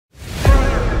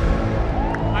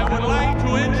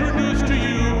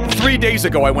3 days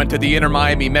ago, I went to the Inter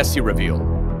Miami Messi reveal. The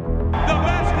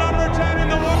best number 10 in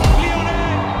the world, Messi.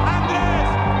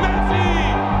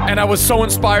 And I was so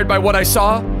inspired by what I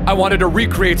saw, I wanted to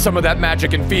recreate some of that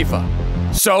magic in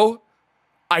FIFA. So,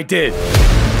 I did.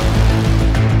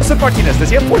 Josef Martinez, does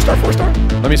he have 4-star, 4-star?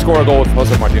 Let me score a goal with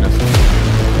Josef Martinez.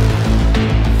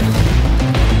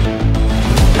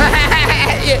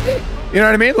 You know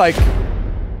what I mean? Like...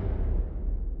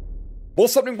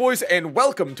 What's up, boys, and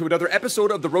welcome to another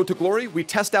episode of The Road to Glory. We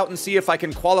test out and see if I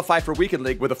can qualify for Weekend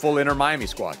League with a full Inter Miami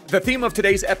squad. The theme of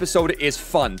today's episode is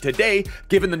fun. Today,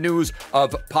 given the news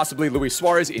of possibly Luis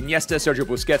Suarez, Iniesta, Sergio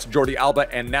Busquets, Jordi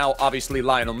Alba, and now obviously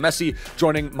Lionel Messi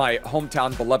joining my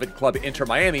hometown beloved club Inter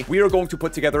Miami, we are going to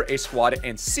put together a squad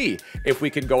and see if we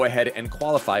can go ahead and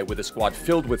qualify with a squad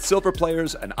filled with silver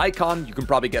players, an icon, you can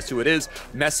probably guess who it is,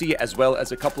 Messi, as well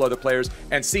as a couple other players,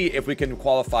 and see if we can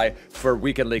qualify for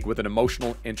Weekend League with an emotional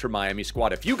Inter Miami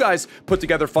squad. If you guys put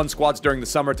together fun squads during the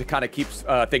summer to kind of keep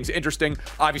things interesting,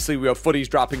 obviously we have footies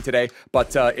dropping today,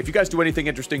 but if you guys do anything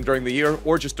interesting during the year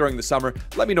or just during the summer,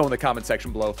 let me know in the comment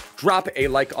section below. Drop a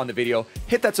like on the video,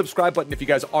 hit that subscribe button if you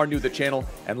guys are new to the channel,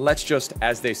 and let's just,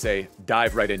 as they say,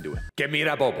 dive right into it. Get me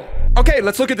that bobo. Okay,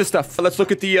 let's look at this stuff. Let's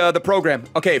look at the program.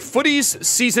 Okay, footies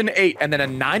season 8, and then a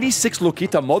 96 Luka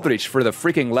Modric for the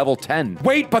freaking level 10.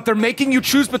 Wait, but they're making you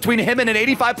choose between him and an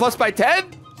 85 plus by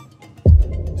 10?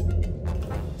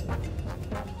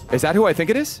 Is that who I think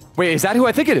it is? Wait, is that who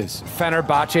I think it is?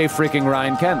 Fenerbahce freaking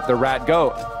Ryan Kent, the rat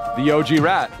goat, the OG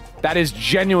rat. That is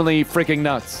genuinely freaking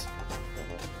nuts.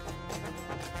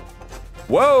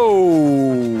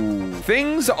 Whoa.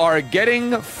 Things are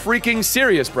getting freaking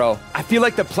serious, bro. I feel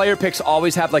like the player picks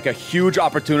always have like a huge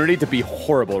opportunity to be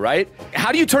horrible, right?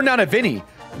 How do you turn down a Vinny?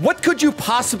 What could you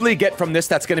possibly get from this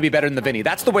that's going to be better than the Vinny?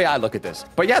 That's the way I look at this.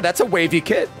 But yeah, that's a wavy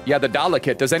kit. Yeah, the Dala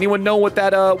kit. Does anyone know what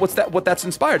that what that's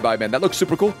inspired by, man? That looks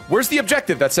super cool. Where's the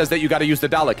objective that says that you got to use the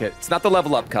Dala kit? It's not the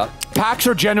level up cup. Packs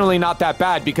are generally not that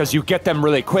bad because you get them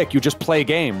really quick. You just play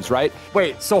games, right?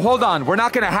 Wait, so hold on. We're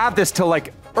not going to have this till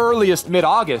like earliest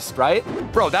mid-August, right?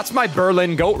 Bro, that's my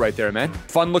Berlin goat right there, man.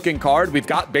 Fun looking card. We've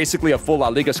got basically a full La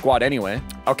Liga squad anyway.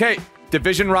 Okay,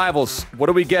 division rivals. What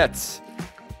do we get?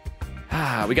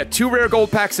 We got 2 rare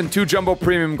gold packs and 2 jumbo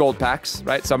premium gold packs,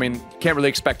 right? So, I mean, can't really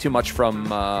expect too much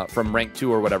from rank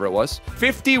 2 or whatever it was.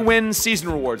 50 win season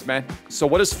rewards, man. So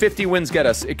what does 50 wins get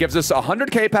us? It gives us a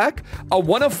 100K pack, a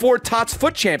 1 of 4 TOTS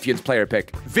FUT Champions player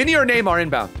pick. Vinny or Neymar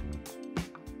inbound?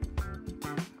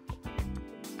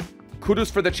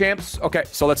 Kudus for the champs. Okay,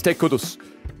 so let's take Kudus.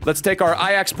 Let's take our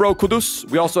Ajax bro Kudus.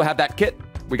 We also have that kit.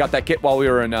 We got that kit while we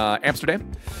were in Amsterdam.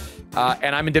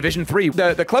 And I'm in Division 3.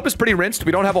 The club is pretty rinsed.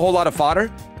 We don't have a whole lot of fodder.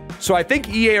 So I think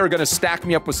EA are going to stack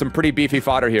me up with some pretty beefy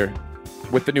fodder here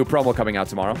with the new promo coming out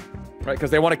tomorrow. Right?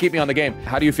 Because they want to keep me on the game.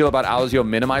 How do you feel about Alzio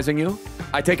minimizing you?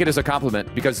 I take it as a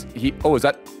compliment because he... Oh, is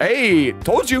that... Hey,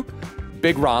 told you.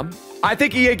 Big Rom. I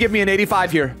think EA give me an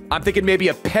 85 here. I'm thinking maybe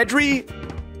a Pedri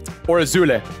or a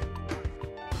Zule.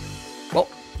 Well...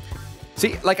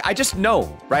 See, like, I just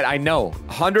know, right? I know.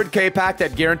 100K pack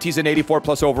that guarantees an 84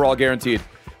 plus overall guaranteed.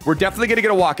 We're definitely going to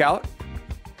get a walkout.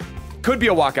 Could be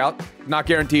a walkout. Not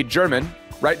guaranteed. German.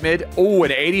 Right mid. Oh,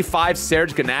 an 85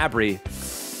 Serge Gnabry.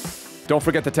 Don't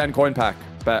forget the 10 coin pack.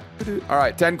 Bet. All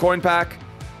right, 10 coin pack,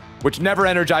 which never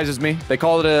energizes me. They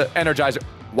call it a energizer.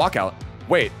 Walkout.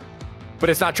 Wait.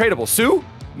 But it's not tradable. Sue?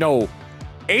 No.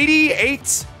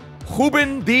 88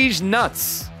 Ruben Dias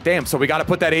nuts. Damn, so we got to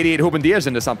put that 88 Ruben Dias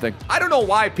into something. I don't know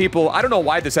why this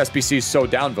SBC is so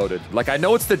downvoted. Like, I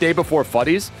know it's the day before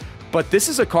Fuddies, but this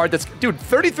is a card that's, dude,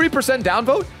 33%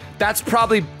 downvote? That's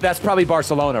probably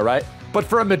Barcelona, right? But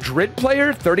for a Madrid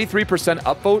player, 33%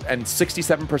 upvote and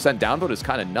 67% downvote is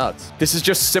kind of nuts. This is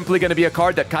just simply going to be a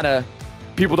card that kind of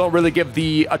people don't really give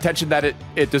the attention that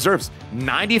it deserves.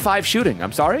 95 shooting,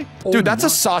 I'm sorry? Dude, that's a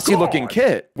saucy looking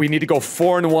kit. We need to go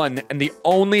 4-1, and the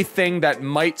only thing that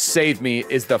might save me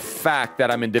is the fact that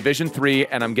I'm in Division 3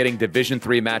 and I'm getting Division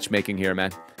 3 matchmaking here,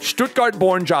 man.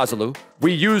 Stuttgart-born Joselu.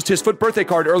 We used his FUT birthday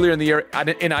card earlier in the year,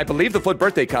 in I believe the FUT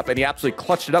birthday cup, and he absolutely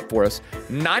clutched it up for us.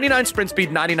 99 sprint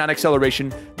speed, 99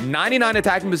 acceleration, 99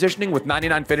 attacking positioning with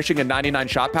 99 finishing and 99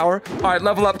 shot power. All right,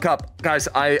 level up cup. Guys,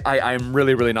 I'm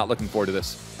really not looking forward to this.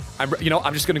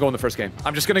 I'm just gonna go in the first game.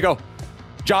 I'm just gonna go.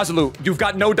 Joselu, you've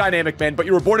got no dynamic, man, but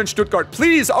you were born in Stuttgart.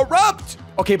 Please, erupt!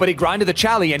 Okay, but he grinded the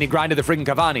Chali and he grinded the friggin'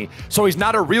 Cavani. So he's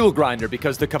not a real grinder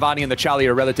because the Cavani and the Chali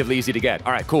are relatively easy to get.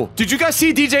 All right, cool. Did you guys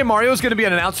see DJ Mario is going to be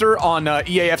an announcer on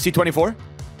EAFC 24?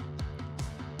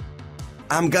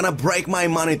 I'm gonna break my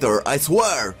monitor, I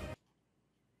swear.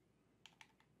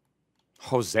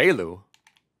 Joselu?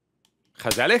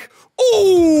 Gazelich?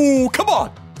 Ooh, come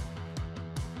on!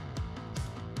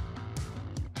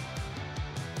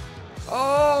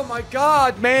 Oh my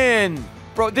God, man.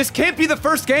 Bro, this can't be the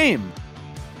first game.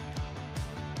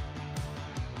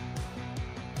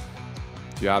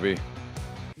 Diaby.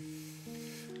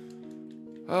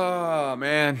 Oh,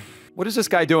 man. What is this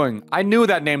guy doing? I knew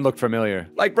that name looked familiar.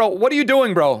 Like, bro, what are you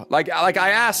doing, bro? Like I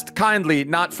asked kindly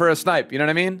not for a snipe. You know what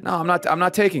I mean? No, I'm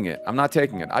not taking it. I'm not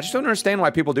taking it. I just don't understand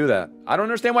why people do that. I don't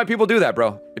understand why people do that,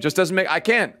 bro. It just doesn't make, I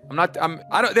can't.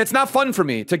 It's not fun for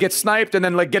me to get sniped and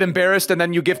then like get embarrassed and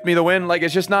then you gift me the win. Like,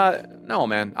 it's just not, no,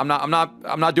 man. I'm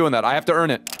not doing that. I have to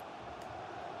earn it.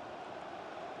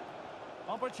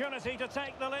 Opportunity to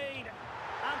take the lead.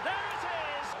 And there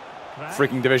it is.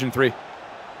 Freaking Division 3.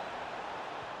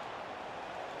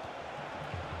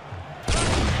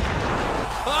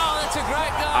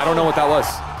 I don't know what that was.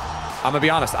 I'm gonna be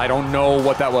honest. I don't know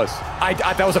what that was.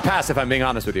 That was a pass, if I'm being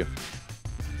honest with you.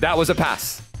 That was a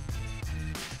pass.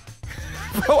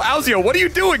 Bro, Alzio, what are you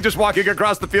doing just walking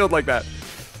across the field like that?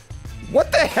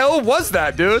 What the hell was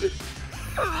that, dude?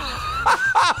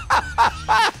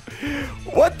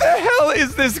 What the hell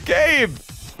is this game?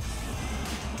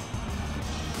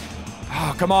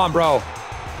 Oh, come on, bro.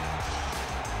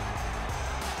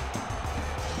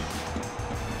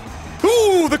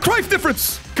 Ooh, the Cruyff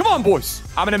difference. Come on, boys.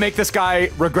 I'm going to make this guy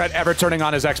regret ever turning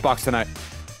on his Xbox tonight.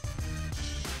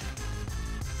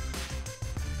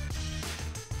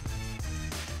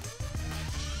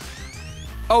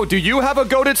 Oh, do you have a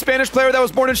goated Spanish player that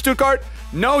was born in Stuttgart?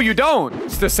 No, you don't.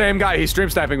 It's the same guy. He's stream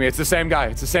sniping me. It's the same guy.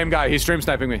 It's the same guy. He's stream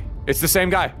sniping me. It's the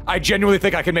same guy. I genuinely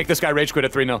think I can make this guy rage quit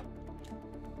at 3-0.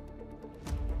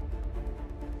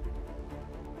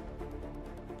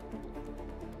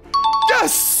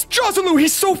 Yes! Joselu,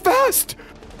 he's so fast!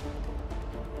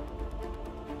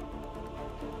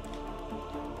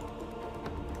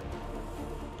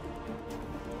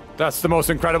 That's the most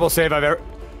incredible save I've ever...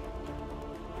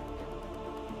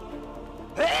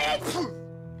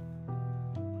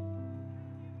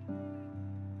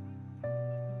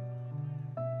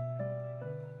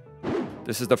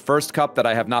 This is the first cup that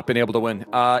I have not been able to win.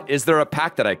 Is there a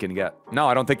pack that I can get? No,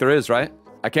 I don't think there is, right?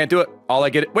 I can't do it. All I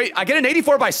get... Wait, I get an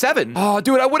 84 by 7. Oh,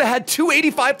 dude, I would have had 2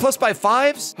 85 plus by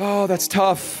 5s. Oh, that's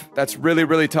tough. That's really,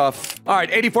 really tough. All right,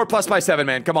 84 plus by 7,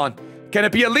 man. Come on. Can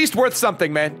it be at least worth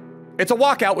something, man? It's a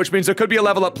walkout, which means there could be a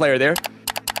level up player there.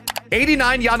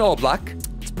 89 Jan Oblak.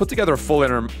 Let's put together a full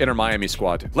Inter Miami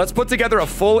squad. Let's put together a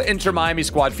full Inter Miami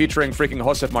squad featuring freaking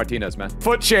Josef Martinez, man.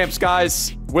 FUT Champs,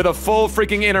 guys. With a full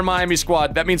freaking Inter Miami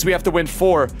squad. That means we have to win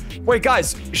 4. Wait,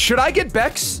 guys, should I get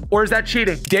Bex? Or is that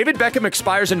cheating? David Beckham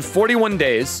expires in 41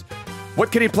 days.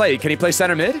 What can he play? Can he play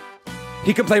center mid?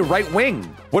 He can play right wing.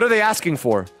 What are they asking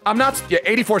for? I'm not... Yeah,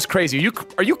 84 is crazy.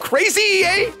 Are you crazy,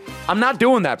 EA? I'm not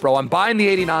doing that, bro. I'm buying the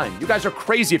 89. You guys are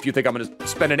crazy if you think I'm going to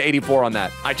spend an 84 on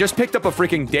that. I just picked up a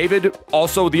freaking David,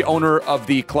 also the owner of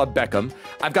the Club Beckham.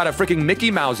 I've got a freaking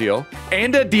Mickey Mausio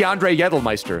and a DeAndre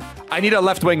Yedelmeister. I need a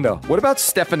left wing, though. What about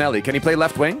Stefanelli? Can he play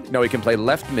left wing? No, he can play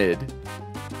left mid.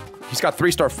 He's got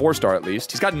 3-star, 4-star at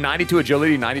least. He's got 92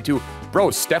 agility, 92... Bro,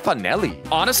 Stefanelli.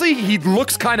 Honestly, he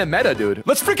looks kind of meta, dude.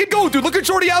 Let's freaking go, dude. Look at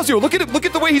Jordi Alzio. Look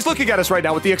at the way he's looking at us right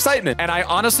now with the excitement. And I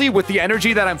honestly, with the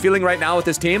energy that I'm feeling right now with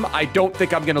this team, I don't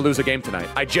think I'm going to lose a game tonight.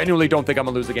 I genuinely don't think I'm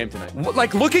going to lose a game tonight.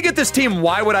 Like, looking at this team,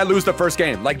 why would I lose the first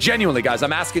game? Like, genuinely, guys,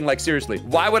 I'm asking, like, seriously.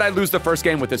 Why would I lose the first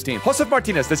game with this team? Josef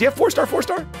Martinez, does he have 4-star,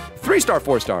 4-star? 3-star,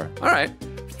 4-star. All right.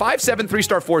 5-7,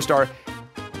 3-star, 4-star.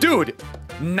 Dude,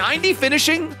 90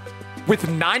 finishing... with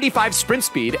 95 sprint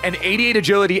speed and 88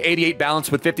 agility, 88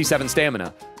 balance with 57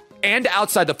 stamina. And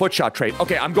outside the foot shot trait.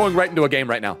 Okay, I'm going right into a game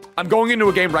right now. I'm going into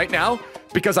a game right now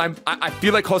because I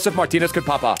feel like Josef Martinez could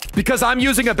pop off. Because I'm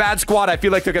using a bad squad, I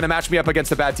feel like they're going to match me up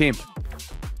against a bad team.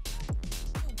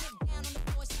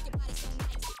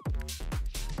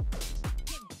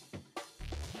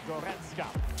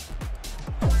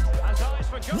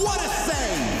 What a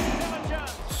save!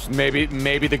 Maybe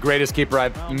the greatest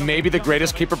keeper maybe the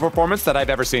greatest keeper performance that I've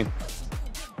ever seen.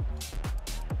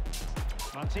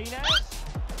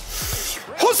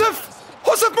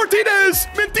 Josef Martinez!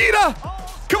 Mentira!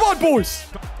 Come on, boys!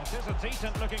 This is a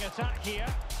decent looking attack here.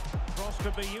 Cross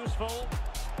could be useful.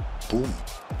 Boom.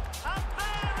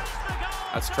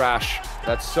 That's trash.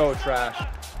 That's so trash.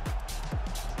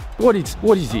 What is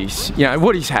this? Yeah,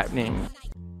 what is happening?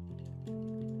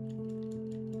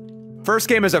 First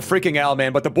game is a freaking L,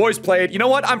 man, but the boys played. You know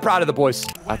what? I'm proud of the boys.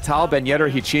 Atal, Ben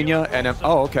Yedder, Hichinia, and...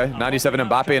 oh, okay. 97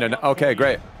 Mbappe and an... Okay,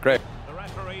 great. Great. The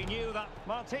referee knew that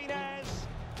Martinez.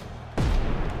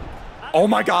 Oh,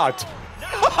 my God.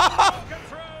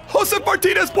 Josef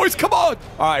Martinez, boys, come on.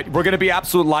 All right, we're going to be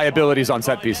absolute liabilities on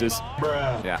set pieces.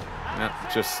 Bruh. Yeah,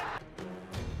 just...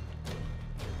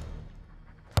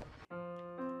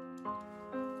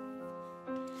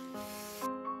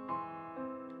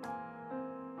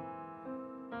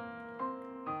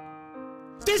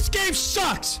 game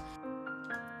sucks!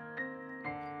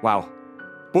 Wow.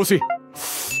 Boosie.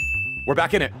 We're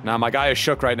back in it. Nah, my guy is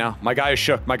shook right now. My guy is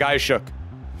shook. My guy is shook.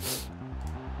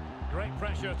 Great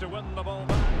pressure to win the ball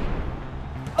back.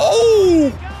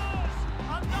 Oh!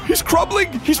 He's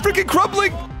crumbling. He's freaking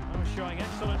crumbling. Oh, showing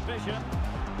excellent vision.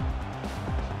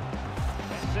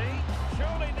 Messi,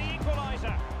 surely the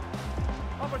equaliser.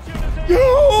 Opportunity.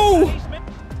 No!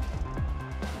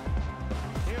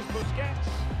 Here's Busquets.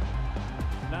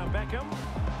 Now Beckham.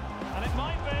 And it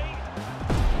might be.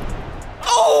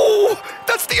 Oh!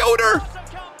 That's the owner!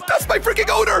 That's my freaking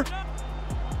owner!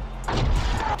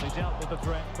 He dealt with the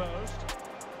threat post.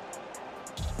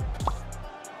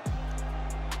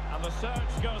 And the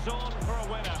search goes on for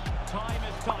a winner. Time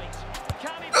is tight.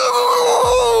 Can he...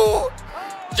 Oh!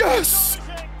 Yes!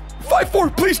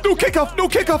 5-4, please, no kickoff,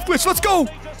 glitch, let's go!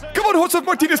 Come on, Josef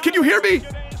Martinez, can you hear me?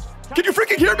 Can you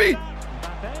freaking hear me?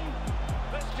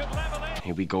 This could level it.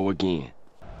 Here we go again.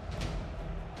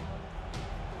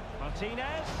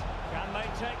 Martinez, can they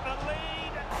take the lead?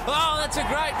 Oh, that's a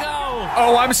great goal.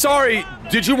 Oh, I'm sorry.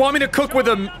 Did you want me to cook with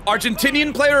an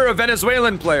Argentinian player or a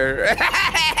Venezuelan player?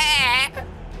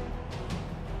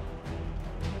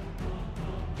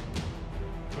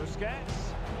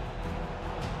 Busquets.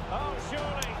 Oh,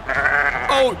 surely.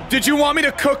 Oh, did you want me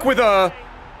to cook with a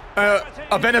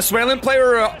Venezuelan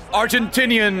player or an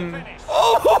Argentinian?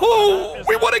 Oh,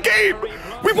 we won a game.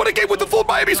 We won a game with the full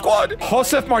Miami squad.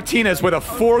 Josef Martinez with a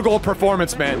 4-goal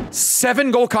performance, man. 7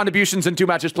 goal contributions in 2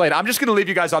 matches played. I'm just going to leave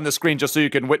you guys on the screen just so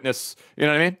you can witness. You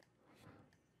know what I mean?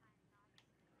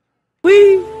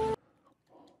 Whee!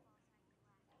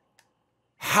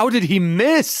 How did he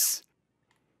miss?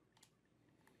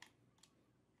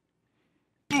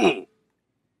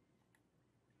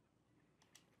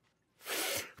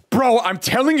 Bro, I'm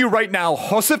telling you right now,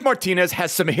 Josef Martinez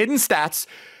has some hidden stats.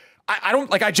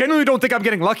 I genuinely don't think I'm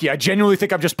getting lucky. I genuinely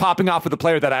think I'm just popping off with a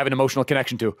player that I have an emotional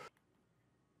connection to.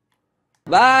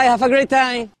 Bye, have a great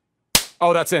time.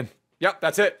 Oh, that's in. Yep,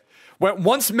 that's it.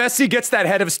 Once Messi gets that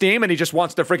head of steam and he just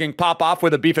wants to freaking pop off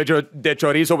with a beef de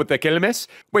chorizo with the Quilmes.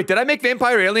 Wait, did I make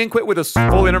Vampire Alien quit with a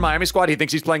full Inter Miami squad? He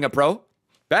thinks he's playing a pro?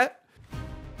 Bet?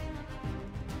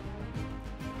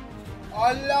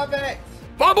 I love it!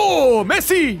 Vamos,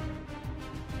 Messi!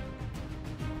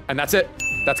 And that's it.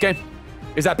 That's game.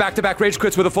 Is that back-to-back rage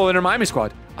quits with a full Inter Miami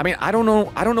squad? I mean, I don't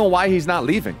know why he's not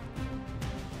leaving.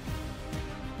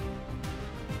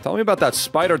 Tell me about that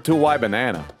Spider 2Y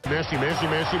banana. Messi.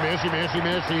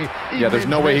 Yeah, there's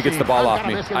no way he gets the ball off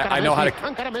me. I know how to.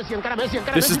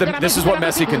 This is what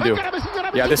Messi can do.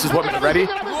 Yeah, this is what. Ready?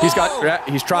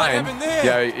 He's trying.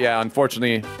 Yeah.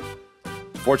 Unfortunately,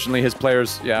 his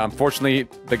players. Yeah, unfortunately,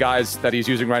 the guys that he's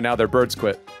using right now, their birds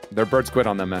quit. Their birds quit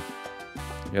on them, man.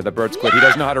 Yeah, the birds quit. He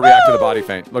doesn't know how to react to the body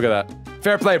feint. Look at that.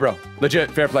 Fair play, bro. Legit,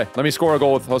 fair play. Let me score a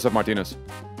goal with Josef Martinez.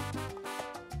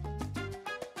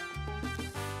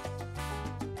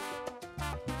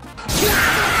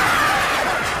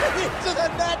 To the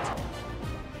net!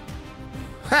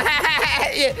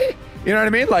 You know what I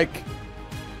mean? Like...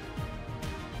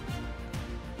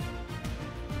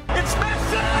 It's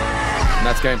Messi! And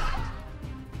that's game.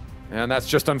 And that's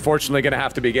just unfortunately gonna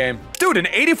have to be game. Dude, an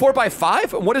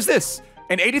 84/5? What is this?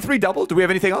 An 83 double? Do we have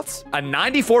anything else? A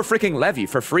 94 freaking levy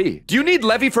for free. Do you need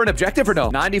levy for an objective or no?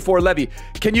 94 levy.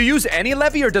 Can you use any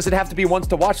levy or does it have to be once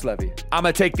to watch levy? I'm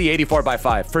gonna take the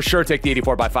 84/5. For sure take the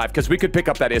 84/5 because we could pick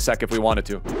up that Isak if we wanted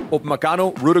to.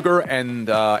 Upamecano, Rudiger, and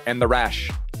the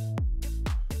Rash.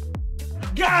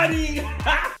 Got him!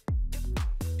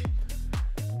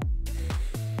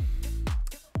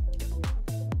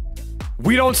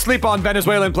 We don't sleep on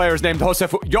Venezuelan players named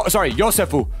Josefu.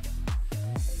 Josefu.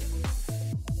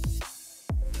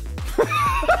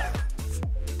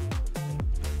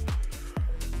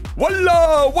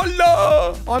 Wallah!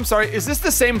 Oh, I'm sorry. Is this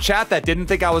the same chat that didn't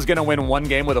think I was going to win 1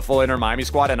 game with a full Inter Miami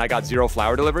squad and I got 0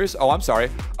 flower deliveries? Oh, I'm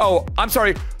sorry. Oh, I'm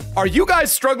sorry. Are you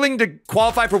guys struggling to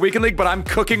qualify for Weekend League, but I'm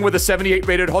cooking with a 78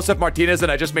 rated Josef Martinez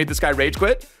and I just made this guy rage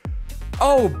quit?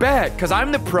 Oh, bet. Because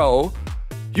I'm the pro.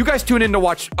 You guys tune in to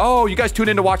watch. Oh, you guys tune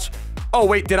in to watch. Oh,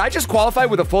 wait. Did I just qualify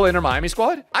with a full Inter Miami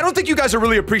squad? I don't think you guys are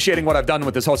really appreciating what I've done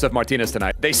with this Josef Martinez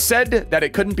tonight. They said that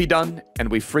it couldn't be done,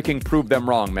 and we freaking proved them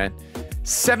wrong, man.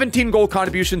 17 goal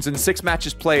contributions in 6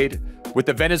 matches played with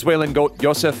the Venezuelan GOAT,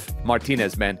 Josef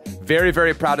Martinez, man. Very,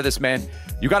 very proud of this man.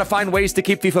 You got to find ways to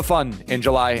keep FIFA fun in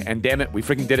July, and damn it, we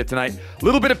freaking did it tonight.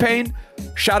 Little bit of pain.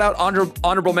 Shout out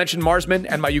honorable mention Marsman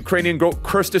and my Ukrainian GOAT,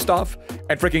 Kirstistov,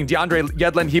 and freaking DeAndre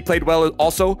Yedlin. He played well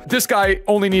also. This guy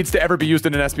only needs to ever be used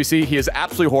in an SBC. He is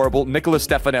absolutely horrible. Nicholas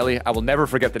Stefanelli. I will never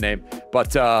forget the name,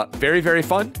 but very, very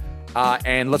fun.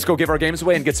 And let's go give our games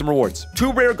away and get some rewards.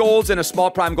 2 rare golds and a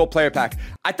small prime gold player pack.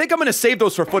 I think I'm going to save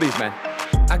those for footies, man.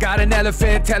 I got an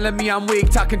elephant telling me I'm weak,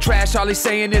 talking trash, all he's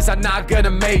saying is I'm not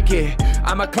gonna make it.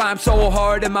 I'ma climb so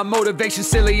hard and my motivation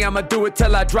silly, I'ma do it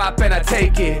till I drop and I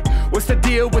take it. What's the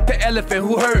deal with the elephant,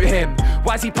 who hurt him?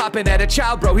 Why's he popping at a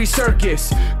child, bro, he's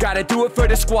circus. Gotta do it for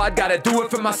the squad, gotta do it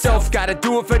for myself, gotta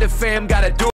do it for the fam, gotta do it.